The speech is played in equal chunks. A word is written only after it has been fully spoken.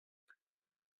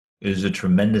It is a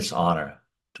tremendous honor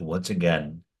to once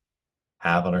again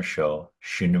have on our show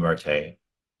Shunyamurti.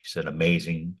 He's an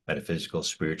amazing metaphysical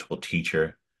spiritual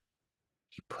teacher.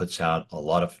 He puts out a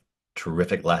lot of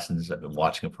terrific lessons. I've been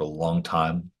watching him for a long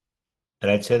time. And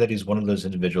I'd say that he's one of those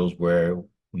individuals where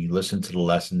when you listen to the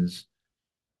lessons,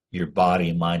 your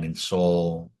body, mind, and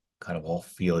soul kind of all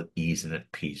feel at ease and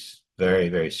at peace. Very,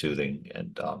 very soothing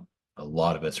and a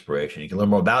lot of inspiration. You can learn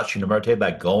more about Shunyamurti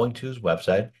by going to his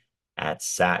website at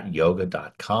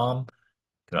satyoga.com. You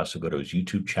can also go to his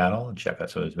YouTube channel and check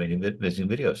out some of his amazing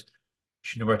videos.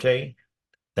 Shunyamurti,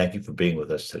 thank you for being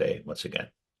with us today once again.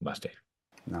 Namaste.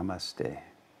 Namaste.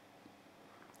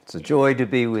 It's a joy to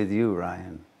be with you,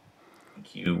 Ryan.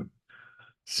 Thank you.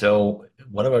 So,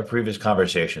 one of our previous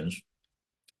conversations,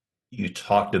 you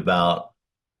talked about,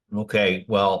 okay,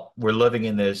 well, we're living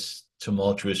in this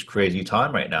tumultuous, crazy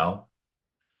time right now.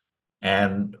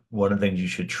 And one of the things you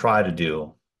should try to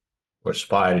do or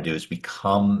aspire to do is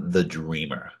become the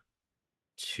dreamer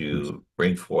to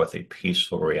bring forth a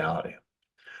peaceful reality.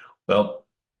 Well,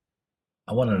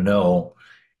 I want to know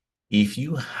if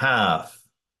you have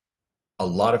a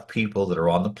lot of people that are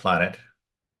on the planet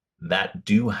that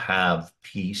do have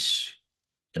peace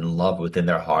and love within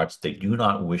their hearts, they do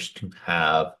not wish to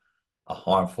have a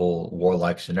harmful,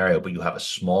 warlike scenario, but you have a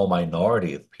small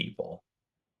minority of people.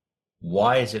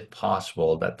 Why is it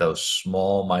possible that those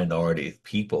small minority of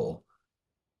people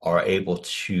are able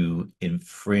to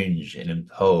infringe and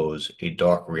impose a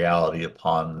dark reality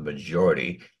upon the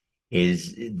majority?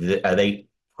 Are they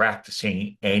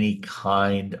practicing any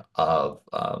kind of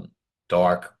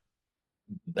dark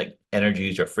like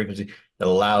energies or frequency that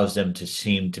allows them to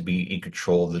seem to be in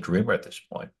control of the dreamer at this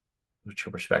point? What's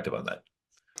your perspective on that?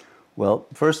 Well,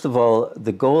 first of all,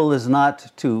 the goal is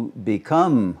not to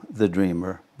become the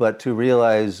dreamer, but to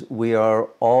realize we are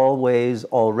always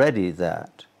already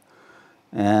that.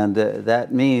 And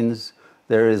that means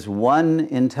there is one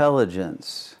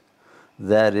intelligence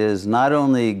that is not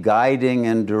only guiding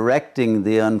and directing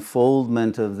the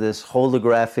unfoldment of this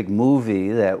holographic movie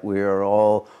that we are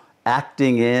all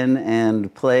acting in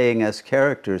and playing as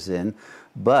characters in,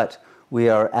 but we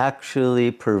are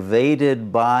actually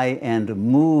pervaded by and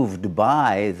moved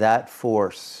by that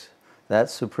force, that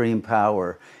supreme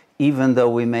power, even though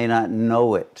we may not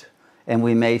know it. And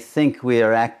we may think we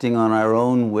are acting on our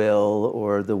own will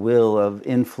or the will of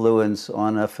influence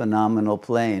on a phenomenal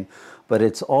plane, but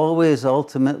it's always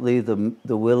ultimately the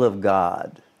will of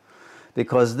God.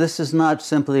 Because this is not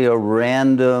simply a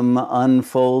random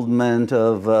unfoldment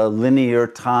of linear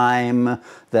time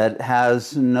that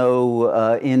has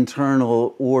no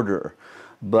internal order,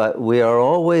 but we are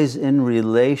always in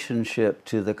relationship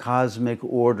to the cosmic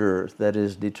order that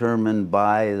is determined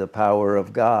by the power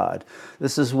of God.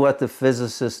 This is what the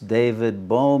physicist David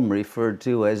Bohm referred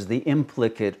to as the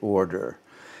implicate order,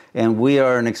 and we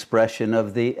are an expression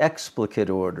of the explicate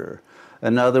order.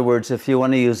 In other words, if you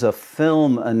want to use a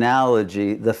film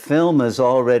analogy, the film is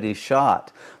already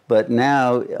shot, but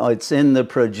now it's in the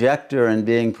projector and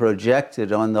being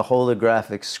projected on the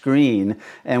holographic screen,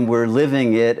 and we're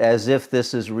living it as if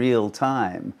this is real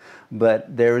time.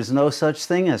 But there is no such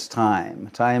thing as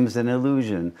time. Time's an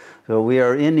illusion. So we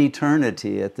are in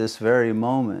eternity at this very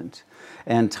moment.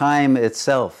 And time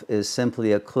itself is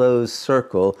simply a closed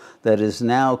circle that is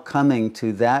now coming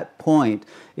to that point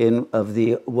of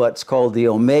the what's called the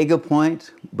omega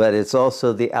point, but it's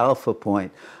also the alpha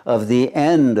point of the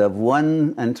end of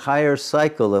one entire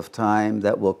cycle of time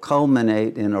that will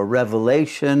culminate in a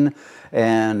revelation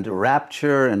and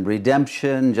rapture and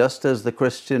redemption, just as the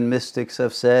Christian mystics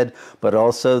have said, but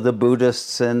also the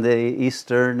Buddhists and the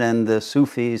Eastern and the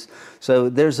Sufis. So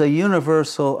there's a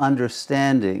universal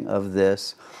understanding of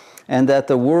this, and that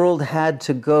the world had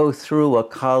to go through a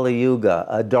Kali Yuga,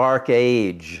 a dark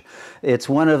age. It's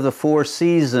one of the four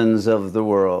seasons of the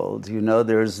world. You know,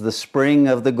 there's the spring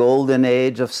of the golden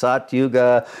age of Sat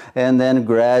Yuga, and then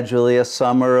gradually a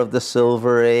summer of the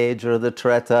silver age or the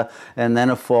Treta, and then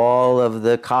a fall of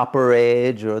the copper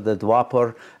age or the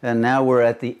Dwapar, and now we're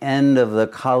at the end of the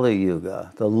Kali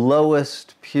Yuga, the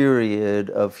lowest period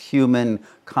of human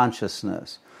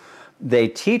consciousness. They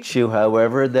teach you,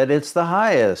 however, that it's the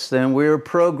highest and we're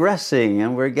progressing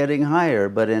and we're getting higher.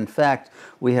 But in fact,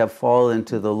 we have fallen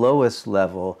to the lowest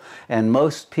level. And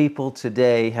most people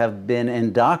today have been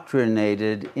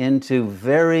indoctrinated into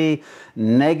very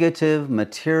negative,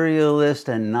 materialist,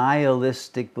 and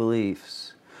nihilistic beliefs.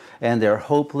 And they're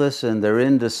hopeless and they're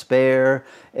in despair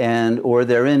or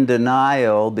they're in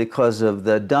denial because of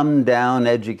the dumbed down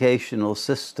educational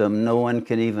system. No one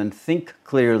can even think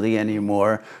clearly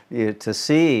anymore to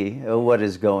see what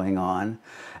is going on.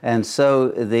 And so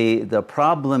the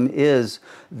problem is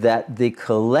that the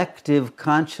collective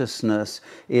consciousness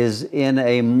is in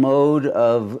a mode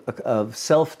of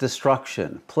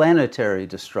self-destruction, planetary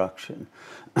destruction.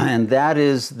 And that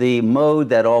is the mode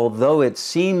that, although it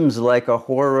seems like a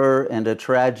horror and a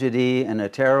tragedy and a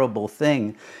terrible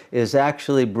thing, is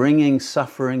actually bringing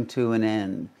suffering to an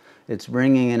end. It's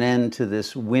bringing an end to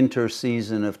this winter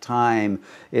season of time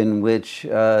in which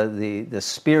the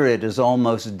spirit is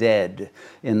almost dead,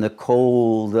 in the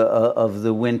cold of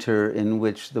the winter in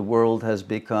which the world has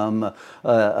become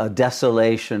a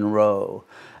desolation row.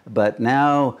 But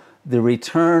now the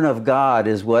return of God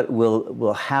is what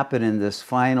will happen in this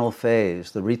final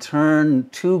phase. The return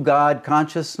to God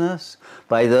consciousness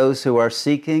by those who are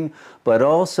seeking, but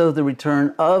also the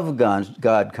return of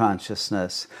God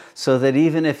consciousness, so that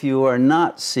even if you are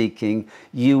not seeking,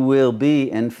 you will be,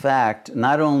 in fact,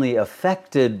 not only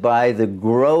affected by the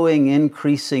growing,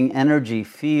 increasing energy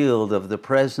field of the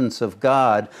presence of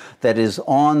God that is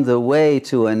on the way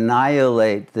to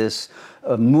annihilate this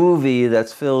a movie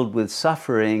that's filled with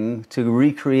suffering, to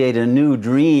recreate a new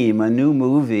dream, a new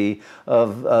movie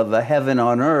of a heaven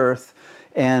on earth.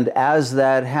 And as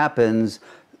that happens,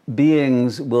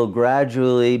 beings will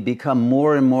gradually become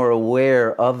more and more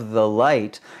aware of the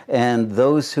light, and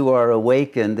those who are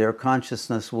awakened, their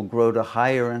consciousness will grow to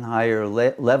higher and higher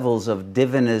levels of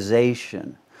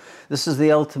divinization. This is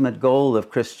the ultimate goal of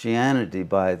Christianity,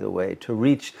 by the way, to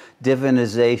reach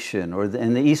divinization, or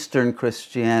in the Eastern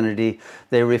Christianity,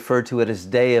 they refer to it as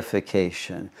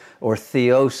deification or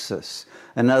theosis.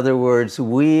 In other words,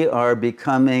 we are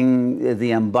becoming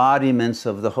the embodiments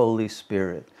of the Holy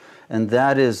Spirit. And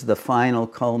that is the final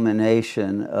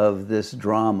culmination of this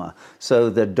drama. So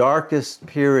the darkest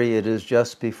period is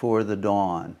just before the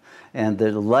dawn. And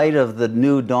the light of the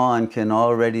new dawn can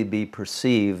already be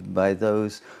perceived by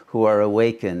those who are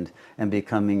awakened and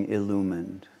becoming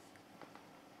illumined.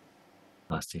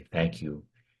 Namaste. Thank you.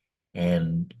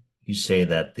 And you say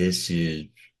that this is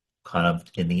kind of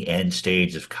in the end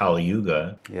stage of Kali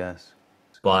Yuga, Yes.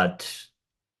 but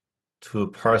to a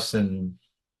person,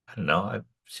 I don't know, I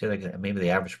say like maybe the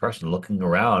average person looking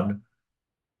around,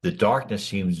 the darkness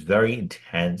seems very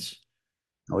intense.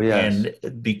 Oh, yes.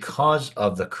 And because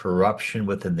of the corruption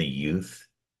within the youth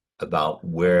about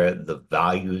where the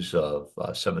values of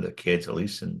some of the kids, at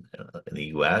least in the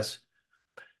US,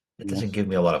 it doesn't Yes. give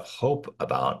me a lot of hope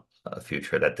about a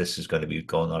future that this is going to be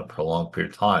going on for a long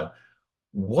period of time.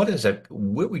 What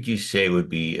would you say would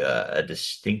be a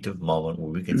distinctive moment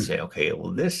where we can say, okay,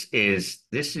 well, this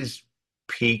is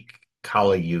peak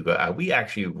Kali Yuga. Are we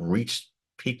actually reached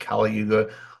peak Kali Yuga,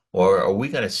 or are we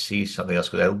going to see something else?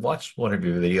 Because I watched one of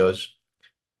your videos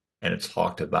and it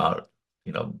talked about,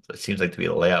 it seems like to be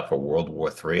a layout for World War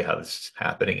III, how this is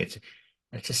happening. It's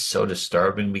just so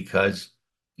disturbing because,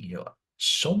 you know,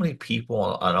 so many people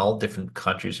on all different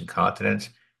countries and continents,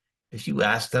 if you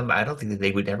ask them, I don't think that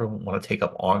they would ever want to take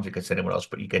up arms against anyone else.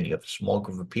 But again, you have a small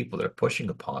group of people that are pushing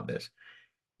upon this.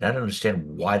 And I don't understand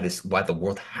why the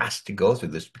world has to go through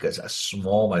this because a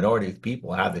small minority of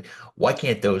people have it. Why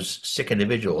can't those sick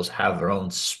individuals have their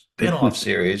own spin-off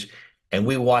series and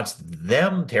we watch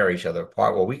them tear each other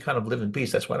apart while we kind of live in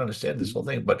peace? That's why I don't understand this whole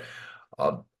thing. But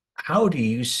how do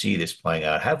you see this playing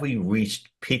out? Have we reached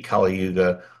peak Kali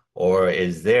Yuga, or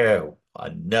is there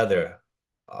another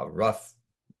rough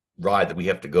ride that we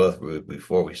have to go through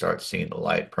before we start seeing the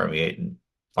light permeate and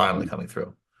finally coming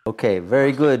through? Okay,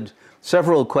 very good.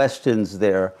 Several questions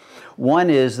there.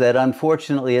 One is that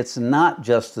unfortunately it's not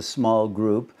just a small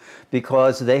group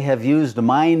because they have used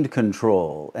mind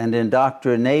control and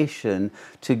indoctrination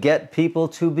to get people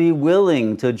to be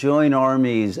willing to join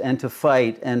armies and to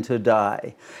fight and to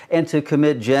die and to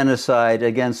commit genocide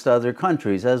against other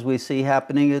countries, as we see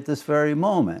happening at this very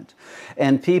moment.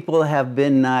 And people have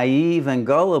been naive and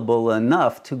gullible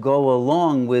enough to go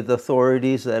along with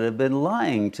authorities that have been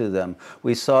lying to them.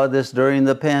 We saw this during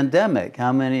the pandemic.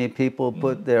 How many people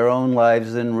put their own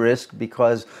lives in risk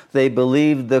because they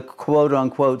believed the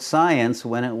quote-unquote science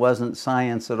when it wasn't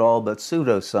science at all but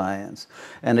pseudoscience,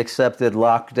 and accepted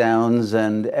lockdowns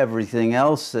and everything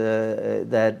else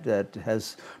that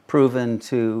has proven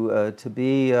to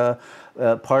be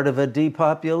part of a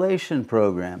depopulation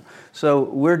program. So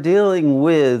we're dealing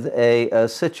with a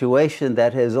situation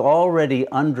that is already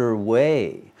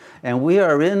underway. And we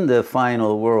are in the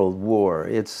final World War.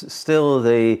 It's still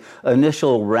the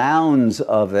initial rounds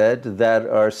of it that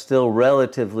are still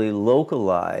relatively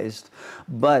localized,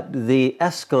 but the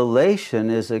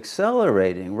escalation is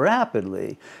accelerating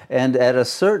rapidly. And at a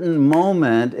certain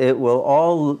moment, it will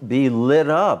all be lit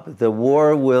up. The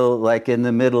war will, like in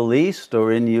the Middle East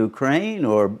or in Ukraine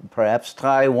or perhaps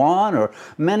Taiwan or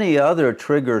many other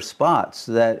trigger spots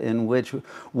that in which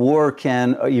war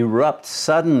can erupt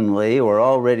suddenly or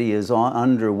already is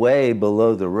underway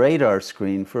below the radar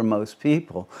screen for most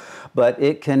people. But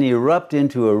it can erupt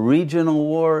into a regional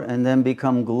war and then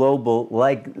become global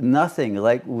like nothing,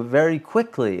 like very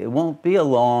quickly. It won't be a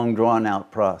long,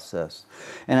 drawn-out process.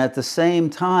 And at the same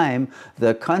time,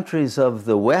 the countries of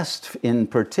the West in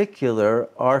particular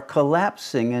are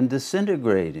collapsing and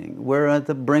disintegrating. We're at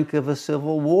the brink of a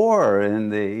civil war in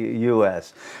the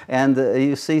U.S. And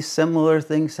you see similar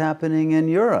things happening in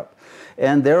Europe.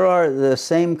 And there are the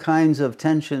same kinds of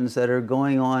tensions that are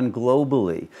going on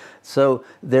globally. So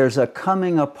there's a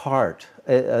coming apart,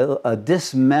 a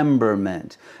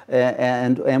dismemberment.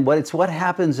 And it's what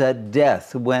happens at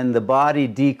death when the body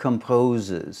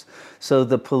decomposes. So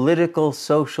the political,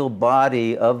 social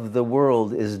body of the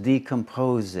world is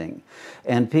decomposing.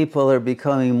 And people are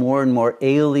becoming more and more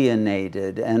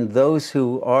alienated. And those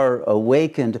who are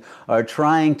awakened are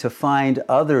trying to find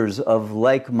others of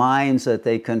like minds that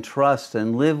they can trust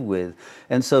and live with.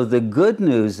 And so the good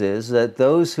news is that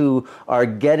those who are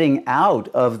getting out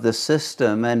of the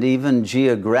system and even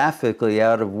geographically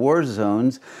out of war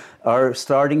zones are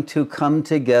starting to come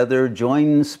together,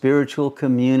 join spiritual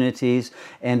communities,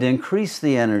 and increase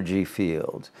the energy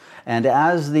field. And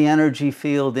as the energy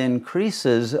field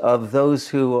increases of those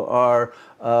who are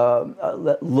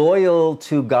loyal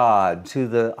to God, to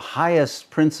the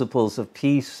highest principles of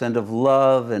peace and of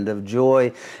love and of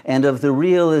joy, and of the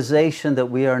realization that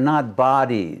we are not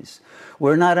bodies.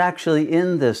 We're not actually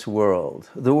in this world.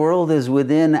 The world is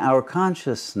within our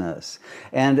consciousness,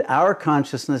 and our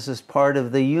consciousness is part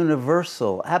of the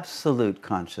universal, absolute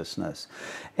consciousness.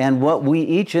 And what we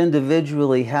each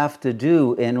individually have to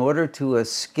do in order to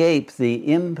escape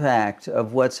the impact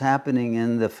of what's happening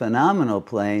in the phenomenal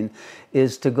plane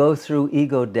is to go through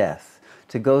ego death,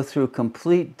 to go through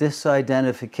complete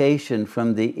disidentification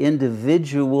from the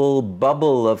individual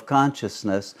bubble of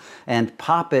consciousness and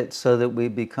pop it so that we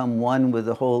become one with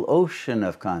the whole ocean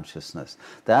of consciousness.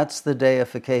 That's the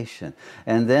deification.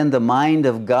 And then the mind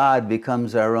of God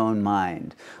becomes our own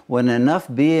mind. When enough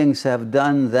beings have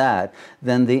done that,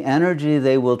 then the energy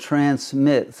they will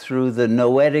transmit through the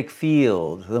noetic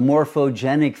field, the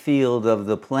morphogenic field of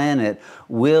the planet,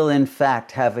 will in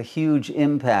fact have a huge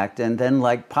impact. And then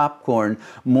like popcorn,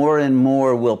 more and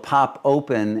more will pop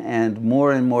open and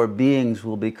more beings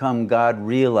will become God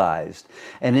realized.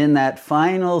 And in that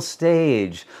final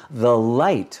stage, the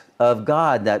light of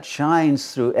God that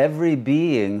shines through every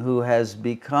being who has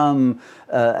become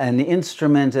an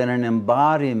instrument and an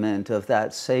embodiment of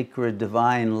that sacred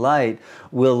divine light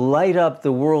will light up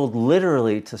the world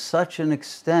literally to such an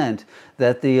extent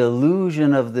that the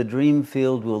illusion of the dream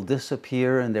field will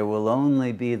disappear and there will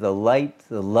only be the light,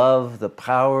 the love, the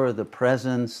power, the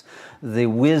presence, the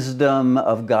wisdom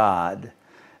of God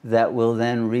that will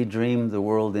then redream the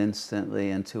world instantly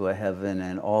into a heaven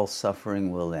and all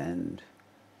suffering will end.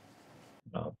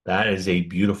 Well, that is a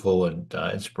beautiful and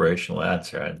inspirational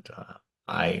answer, and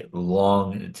I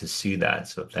long to see that.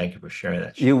 So thank you for sharing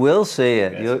that. You will see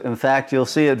it. Yes. In fact, you'll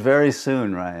see it very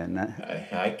soon, Ryan.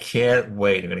 I can't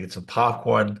wait. I'm going to get some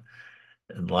popcorn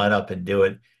and line up and do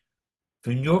it.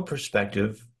 From your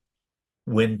perspective,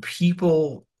 when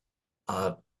people,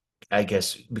 uh, I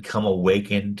guess, become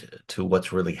awakened to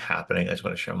what's really happening, I just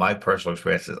want to share my personal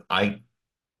experiences. I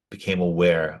became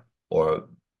aware or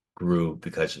grew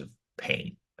because of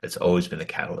pain. It's always been the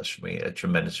catalyst for me, a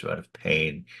tremendous amount of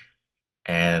pain.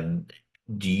 And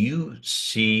do you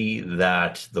see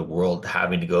that the world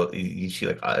having to go, you see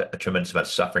like a tremendous amount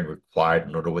of suffering required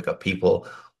in order to wake up people?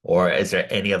 Or is there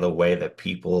any other way that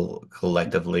people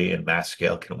collectively in mass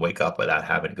scale can wake up without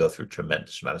having to go through a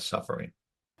tremendous amount of suffering?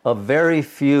 A very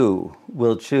few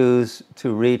will choose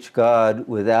to reach God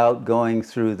without going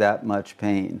through that much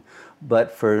pain.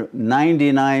 But for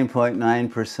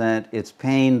 99.9%, it's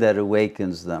pain that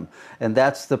awakens them. And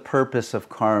that's the purpose of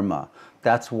karma.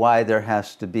 That's why there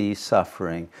has to be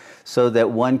suffering, so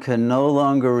that one can no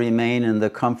longer remain in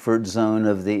the comfort zone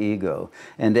of the ego.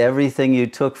 And everything you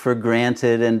took for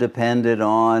granted and depended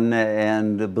on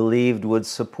and believed would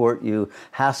support you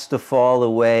has to fall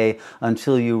away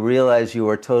until you realize you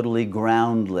are totally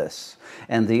groundless.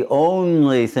 And the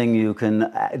only thing you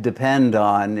can depend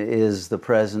on is the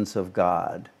presence of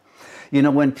God. You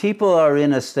know, when people are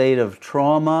in a state of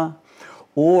trauma,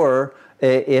 or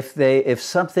if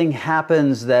something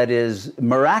happens that is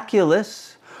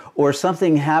miraculous, or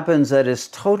something happens that is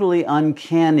totally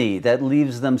uncanny, that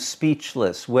leaves them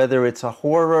speechless, whether it's a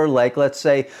horror, like let's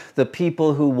say the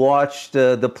people who watched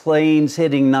the planes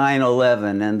hitting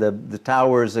 9/11 and the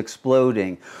towers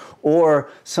exploding, or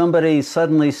somebody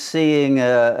suddenly seeing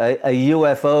a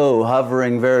UFO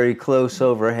hovering very close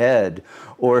overhead,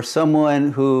 or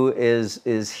someone who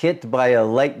is hit by a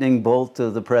lightning bolt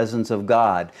to the presence of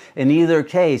God. In either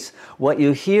case, what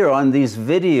you hear on these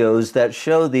videos that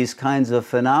show these kinds of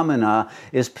phenomena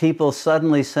is people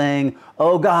suddenly saying,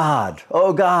 "Oh God,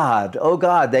 oh God, oh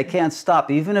God." They can't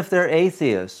stop. Even if they're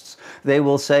atheists, they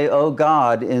will say, "Oh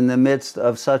God," in the midst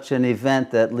of such an event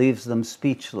that leaves them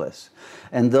speechless.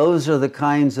 And those are the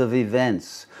kinds of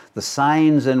events, the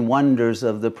signs and wonders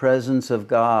of the presence of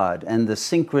God, and the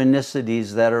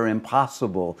synchronicities that are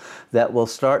impossible, that will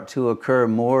start to occur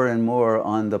more and more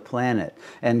on the planet,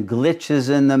 and glitches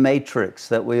in the matrix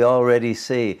that we already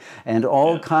see, and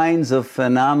all kinds of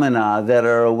phenomena that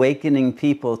are awakening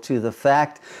people to the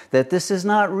fact that this is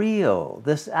not real.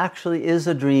 This actually is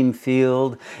a dream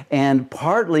field, and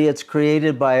partly it's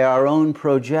created by our own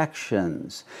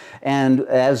projections. And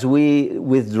as we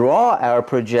withdraw our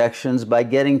projections by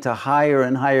getting to higher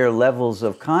and higher levels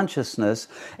of consciousness,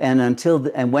 and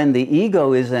when the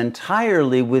ego is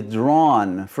entirely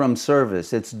withdrawn from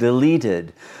service, it's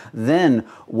deleted, then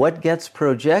what gets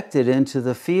projected into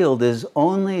the field is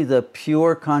only the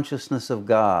pure consciousness of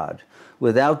God,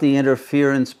 without the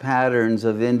interference patterns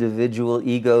of individual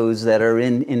egos that are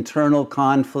in internal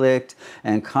conflict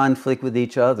and conflict with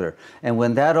each other. And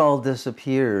when that all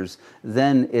disappears,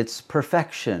 then it's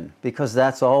perfection, because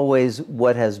that's always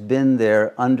what has been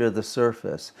there under the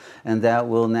surface. And that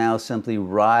will now simply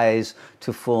rise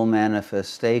to full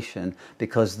manifestation,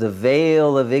 because the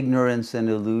veil of ignorance and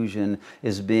illusion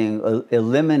is being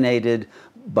eliminated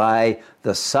by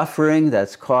the suffering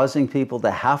that's causing people to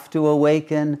have to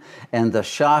awaken, and the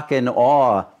shock and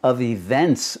awe of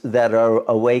events that are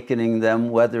awakening them,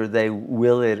 whether they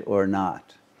will it or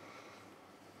not.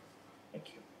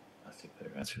 Thank you. I think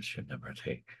that answers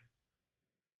Shunyamurti.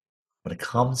 When it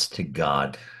comes to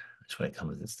God, that's when it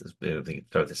comes to this big thing.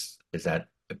 This is that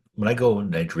when I go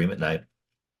and I dream at night,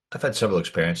 I've had several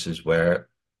experiences where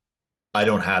I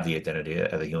don't have the identity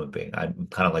of a human being. I'm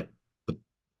kind of like,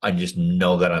 I just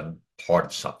know that I'm part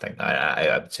of something.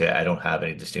 I would say I don't have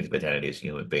any distinctive identity as a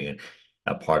human being, and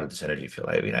I'm part of this energy field.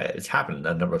 I mean, it's happened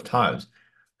a number of times.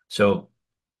 So,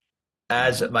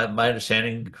 as my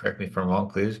understanding, correct me if I'm wrong,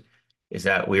 please, is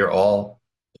that we are all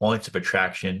points of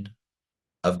attraction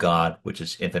of God, which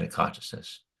is infinite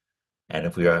consciousness.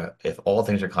 And if all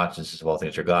things are consciousness, if all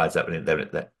things are gods,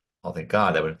 that all things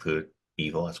God, that would include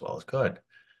evil as well as good.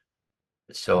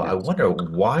 So I Yes. wonder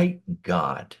why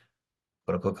God,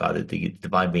 quote unquote God, the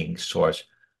divine being source,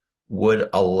 would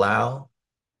allow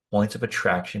points of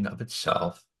attraction of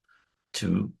itself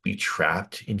to be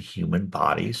trapped in human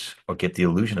bodies or get the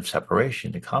illusion of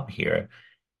separation to come here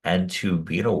and to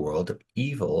be in a world of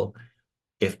evil.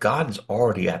 If God is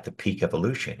already at the peak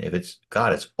evolution, if it's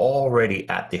God is already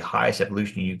at the highest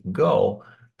evolution you can go,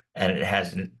 and it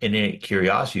has an innate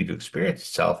curiosity to experience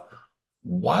itself,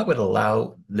 why would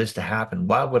allow this to happen?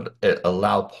 Why would it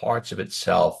allow parts of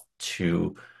itself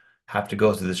to have to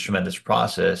go through this tremendous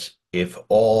process if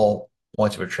all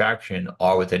points of attraction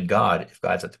are within God, if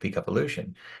God's at the peak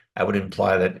evolution? That would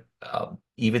imply that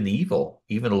even the evil,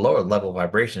 even the lower level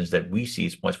vibrations that we see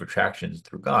as points of attraction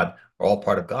through God are all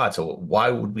part of God. So why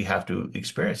would we have to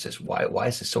experience this? Why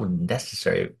is this so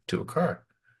necessary to occur?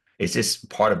 Is this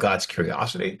part of God's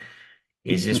curiosity?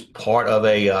 Is this part of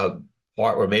a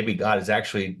part where maybe God is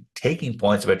actually taking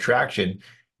points of attraction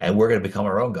and we're going to become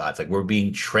our own gods? Like we're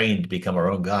being trained to become our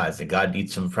own gods, and God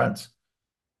needs some friends.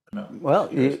 No, Well,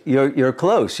 curious. you're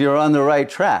close. You're on the right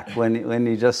track when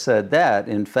you just said that,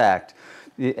 in fact.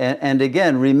 And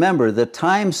again, remember, the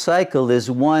time cycle is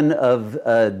one of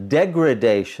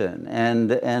degradation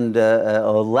and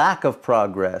a lack of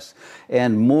progress,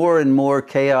 and more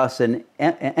chaos and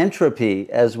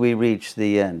entropy as we reach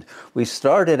the end. We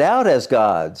started out as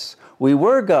gods. We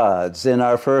were gods in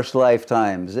our first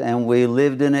lifetimes, and we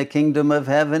lived in a kingdom of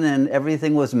heaven, and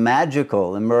everything was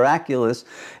magical and miraculous,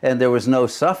 and there was no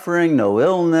suffering, no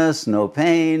illness, no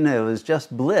pain. It was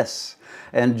just bliss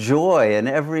and joy, and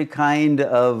every kind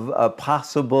of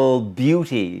possible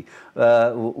beauty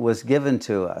was given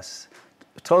to us.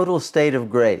 Total state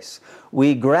of grace.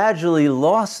 We gradually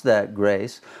lost that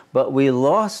grace, but we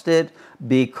lost it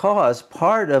because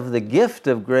part of the gift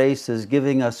of grace is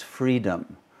giving us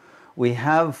freedom. We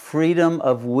have freedom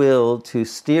of will to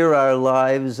steer our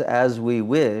lives as we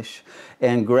wish,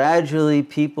 and gradually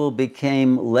people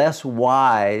became less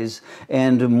wise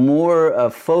and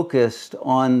more focused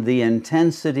on the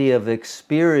intensity of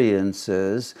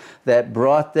experiences that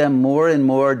brought them more and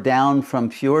more down from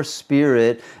pure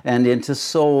spirit and into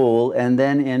soul and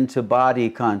then into body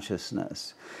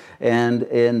consciousness. And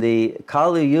in the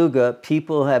Kali Yuga,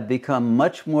 people have become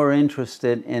much more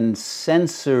interested in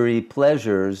sensory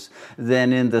pleasures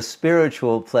than in the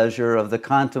spiritual pleasure of the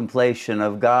contemplation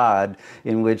of God,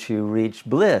 in which you reach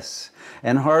bliss.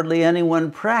 And hardly anyone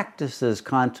practices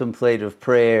contemplative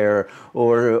prayer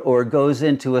or goes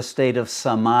into a state of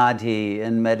samadhi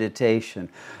and meditation.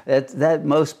 That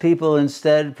most people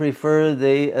instead prefer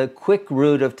the quick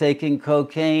route of taking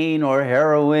cocaine or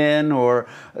heroin or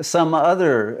some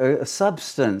other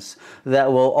substance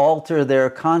that will alter their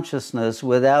consciousness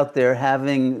without their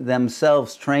having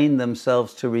themselves trained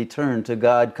themselves to return to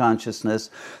God consciousness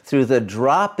through the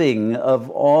dropping of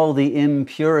all the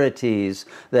impurities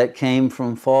that came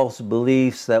from false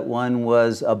beliefs that one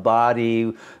was a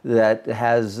body that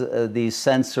has these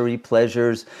sensory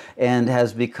pleasures and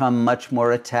has become much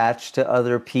more attached to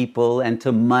other people and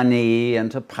to money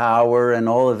and to power and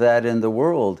all of that in the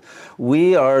world.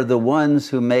 We are the ones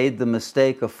who made the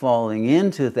mistake of falling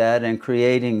into that and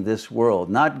creating this world,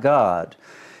 not God.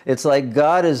 It's like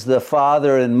God is the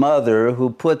father and mother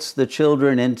who puts the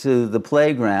children into the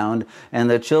playground, and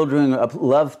the children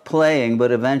love playing,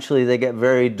 but eventually they get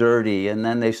very dirty, and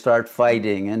then they start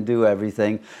fighting and do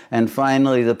everything, and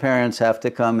finally the parents have to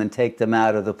come and take them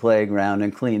out of the playground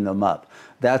and clean them up.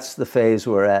 That's the phase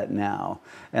we're at now.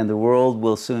 And the world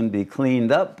will soon be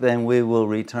cleaned up, and we will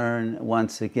return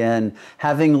once again,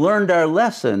 having learned our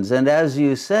lessons, and as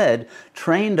you said,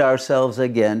 trained ourselves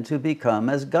again to become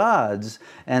as gods,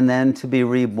 and then to be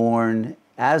reborn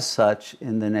as such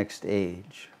in the next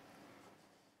age.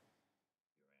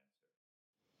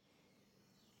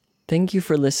 Thank you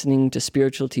for listening to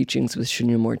Spiritual Teachings with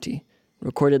Shunyamurti,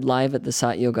 recorded live at the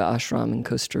Sat Yoga Ashram in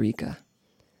Costa Rica.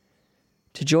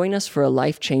 To join us for a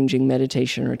life-changing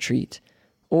meditation retreat,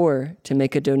 or to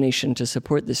make a donation to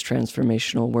support this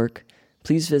transformational work,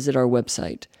 please visit our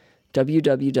website,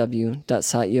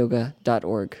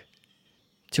 www.satyoga.org.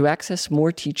 To access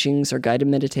more teachings or guided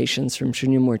meditations from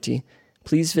Shunyamurti,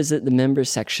 please visit the members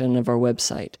section of our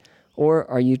website or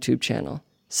our YouTube channel,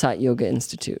 Sat Yoga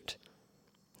Institute.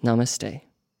 Namaste.